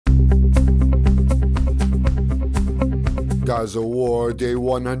Gaza War, day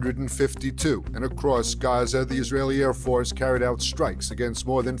 152, and across Gaza, the Israeli Air Force carried out strikes against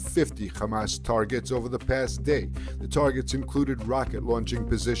more than 50 Hamas targets over the past day. The targets included rocket launching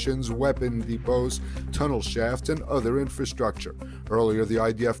positions, weapon depots, tunnel shafts, and other infrastructure. Earlier, the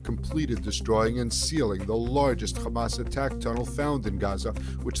IDF completed destroying and sealing the largest Hamas attack tunnel found in Gaza,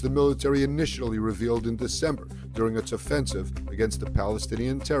 which the military initially revealed in December during its offensive against the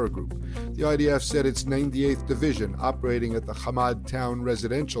Palestinian terror group. The IDF said its 98th Division, operating at the Hamad Town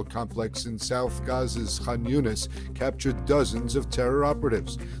residential complex in South Gaza's Khan Yunis, captured dozens of terror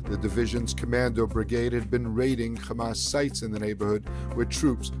operatives. The division's commando brigade had been raiding Hamas sites in the neighborhood, where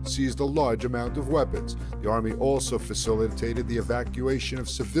troops seized a large amount of weapons. The army also facilitated the evacuation of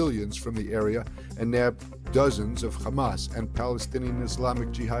civilians from the area and nabbed dozens of Hamas and Palestinian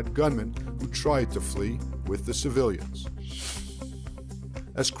Islamic Jihad gunmen who tried to flee with the civilians.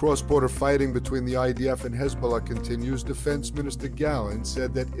 As cross-border fighting between the IDF and Hezbollah continues, Defense Minister Gallant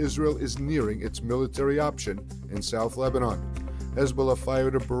said that Israel is nearing its military option in South Lebanon. Hezbollah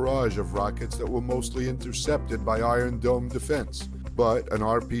fired a barrage of rockets that were mostly intercepted by Iron Dome defense, but an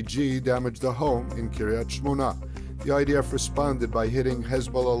RPG damaged a home in Kiryat Shmona. The IDF responded by hitting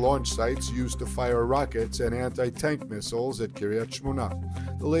Hezbollah launch sites used to fire rockets and anti-tank missiles at Kiryat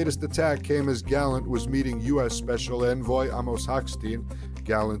Shmona. The latest attack came as Gallant was meeting U.S. Special Envoy Amos Hochstein.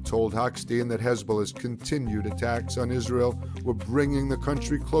 Gallant told Hochstein that Hezbollah's continued attacks on Israel were bringing the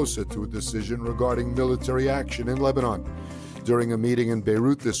country closer to a decision regarding military action in Lebanon. During a meeting in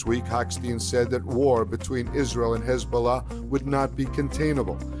Beirut this week, Hochstein said that war between Israel and Hezbollah would not be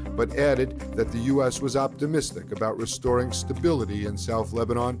containable, but added that the U.S. was optimistic about restoring stability in South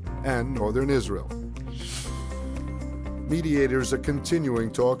Lebanon and northern Israel. Mediators are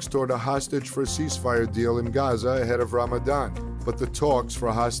continuing talks toward a hostage for a ceasefire deal in Gaza ahead of Ramadan, but the talks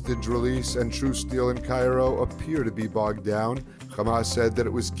for hostage release and truce deal in Cairo appear to be bogged down. Hamas said that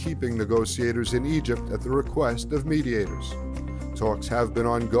it was keeping negotiators in Egypt at the request of mediators. Talks have been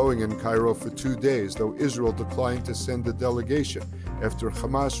ongoing in Cairo for 2 days, though Israel declined to send a delegation after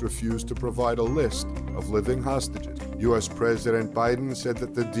Hamas refused to provide a list of living hostages. U.S. President Biden said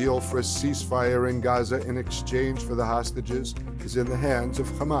that the deal for a ceasefire in Gaza in exchange for the hostages is in the hands of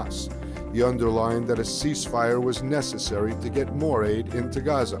Hamas. He underlined that a ceasefire was necessary to get more aid into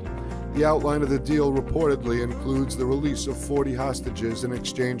Gaza. The outline of the deal reportedly includes the release of 40 hostages in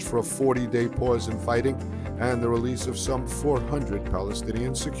exchange for a 40-day pause in fighting and the release of some 400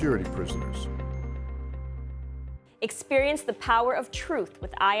 Palestinian security prisoners. Experience the power of truth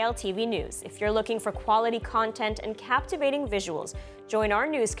with ILTV News. If you're looking for quality content and captivating visuals, join our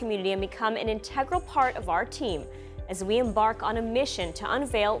news community and become an integral part of our team as we embark on a mission to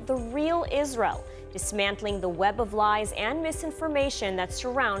unveil the real Israel, dismantling the web of lies and misinformation that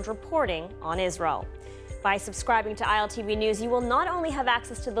surround reporting on Israel. By subscribing to ILTV News, you will not only have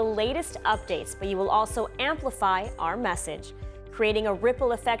access to the latest updates, but you will also amplify our message, creating a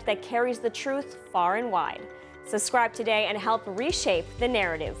ripple effect that carries the truth far and wide. Subscribe today and help reshape the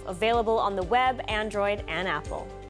narrative. Available on the web, Android, and Apple.